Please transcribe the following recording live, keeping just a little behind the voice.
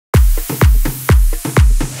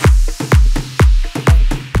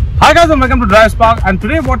Hi guys and welcome to DriveSpark, and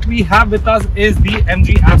today what we have with us is the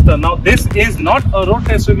MG Astor. Now this is not a road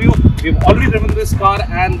test review. We've already driven this car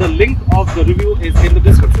and the link of the review is in the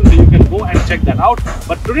description, so you can go and check that out.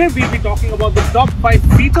 But today we'll be talking about the top 5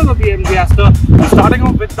 features of the MG Astor. Starting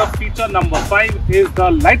off with the feature number 5 is the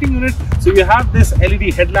lighting unit. So you have this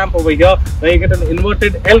LED headlamp over here where you get an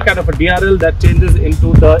inverted L kind of a DRL that changes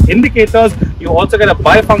into the indicators. You also get a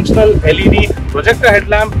bifunctional LED projector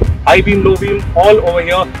headlamp, high beam, low beam, all over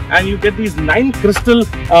here, and you get these 9 crystal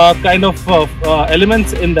kind of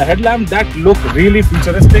elements in the headlamp that look really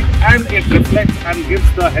futuristic, and it reflects and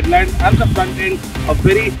gives the headlamp and the front end a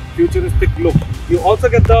very futuristic look. You also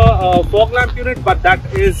get the fog lamp unit, but that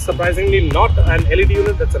is surprisingly not an LED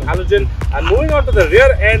unit, that's an halogen. And moving on to the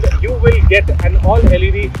rear end, you will get an all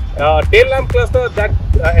LED tail lamp cluster that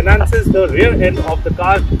enhances the rear end of the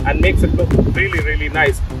car and makes it look really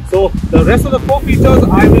nice. So the rest of the 4 features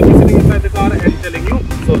I will be sitting inside the car and telling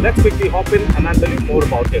you. So let's quickly hop in and I'll tell you more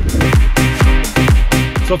about it.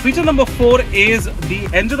 So feature number 4 is the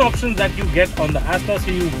engine options that you get on the Astor.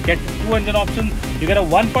 So you get 2 engine options. You get a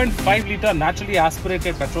 1.5 litre naturally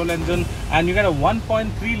aspirated petrol engine, and you get a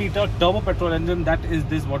 1.3 litre turbo petrol engine. That is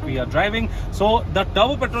this what we are driving. So the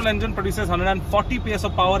turbo petrol engine produces 140 PS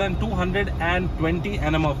of power and 220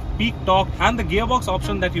 Nm of peak torque, and the gearbox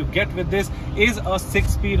option that you get with this is a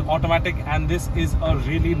 6-speed automatic, and this is a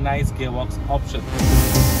really nice gearbox option.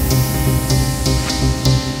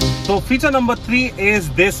 So feature number 3 is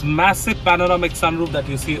this massive panoramic sunroof that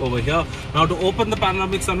you see over here. Now to open the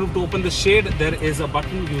panoramic sunroof, to open the shade, there is a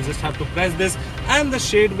button. You just have to press this and the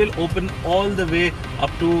shade will open all the way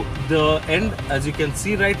up to the end, as you can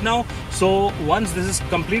see right now. So once this is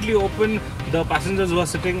completely open, the passengers who are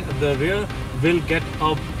sitting at the rear will get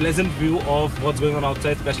a pleasant view of what's going on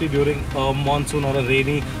outside, especially during a monsoon or a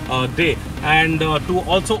rainy day. And to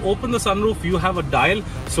also open the sunroof, you have a dial.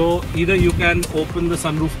 So either you can open the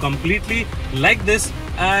sunroof completely like this,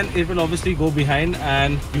 and it will obviously go behind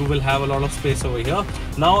and you will have a lot of space over here.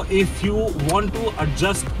 Now if you want to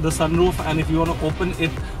adjust the sunroof and if you want to open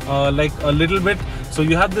it like a little bit, so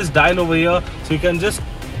you have this dial over here, so you can just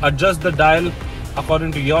adjust the dial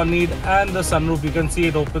according to your need, and the sunroof, you can see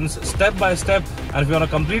it opens step by step. And if you want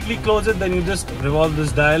to completely close it, then you just revolve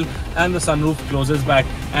this dial and the sunroof closes back.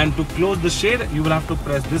 And to close the shade, you will have to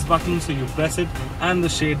press this button. So you press it and the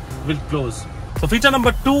shade will close. So feature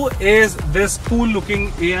number 2 is this cool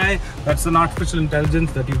looking AI. That's an artificial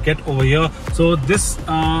intelligence that you get over here. So this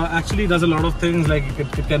actually does a lot of things, like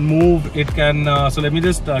it can move, it can so let me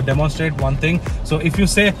just demonstrate one thing. So if you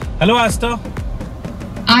say, "Hello Astor,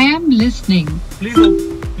 I am listening.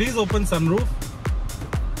 Please open sunroof."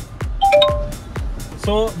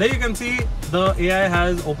 So there you can see the AI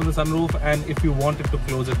has opened the sunroof, and if you want it to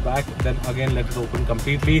close it back, then again let it open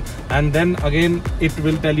completely, and then again it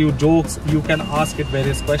will tell you jokes. You can ask it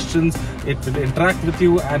various questions, it will interact with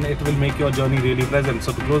you, and it will make your journey really pleasant.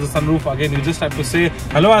 So to close the sunroof, again you just have to say,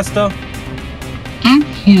 "Hello Astor, I'm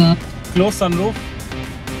here." Close sunroof.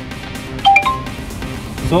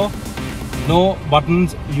 So no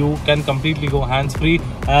buttons, you can completely go hands-free,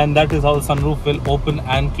 and that is how the sunroof will open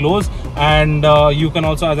and close. And you can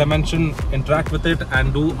also, as I mentioned, interact with it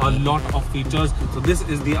and do a lot of features. So this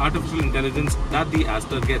is the artificial intelligence that the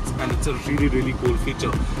Astor gets, and it's a really cool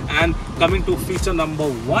feature. And coming to feature number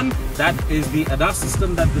 1, that is the ADAS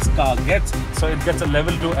system that this car gets. So it gets a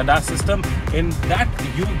level 2 ADAS system. In that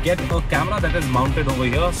you get a camera that is mounted over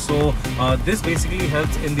here. So this basically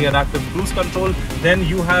helps in the adaptive cruise control. Then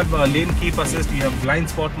you have lane keep assist, you have blind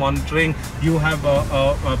spot monitoring, you have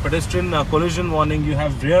a pedestrian collision warning, you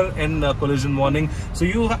have rear end collision warning. So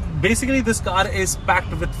you basically, this car is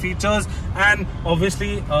packed with features. And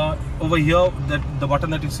obviously over here, the button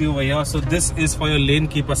that you see over here, so this is for your lane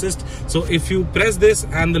keep assist. So if you press this,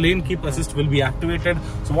 and the lane keep assist will be activated.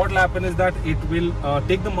 So what will happen is that it will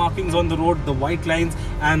take the markings on the road, the white lines,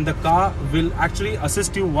 and the car will actually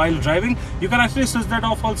assist you while driving. You can actually switch that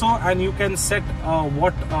off also, and you can set on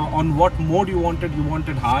what mode you wanted. You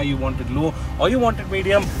wanted high, you wanted low, or you wanted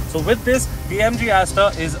medium. So with this, the MG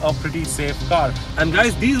Astor is a pretty safe car. And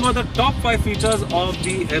guys, these were the top 5 features of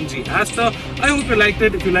the MG Astor. I hope you liked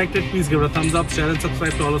it. If you liked it, please give it a thumbs up, share and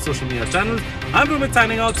subscribe to all our social media channels. I'm Rumit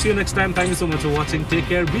signing out. See you next time. Thank you so much for watching. Take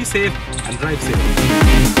care, be safe and drive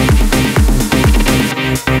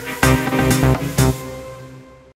safe.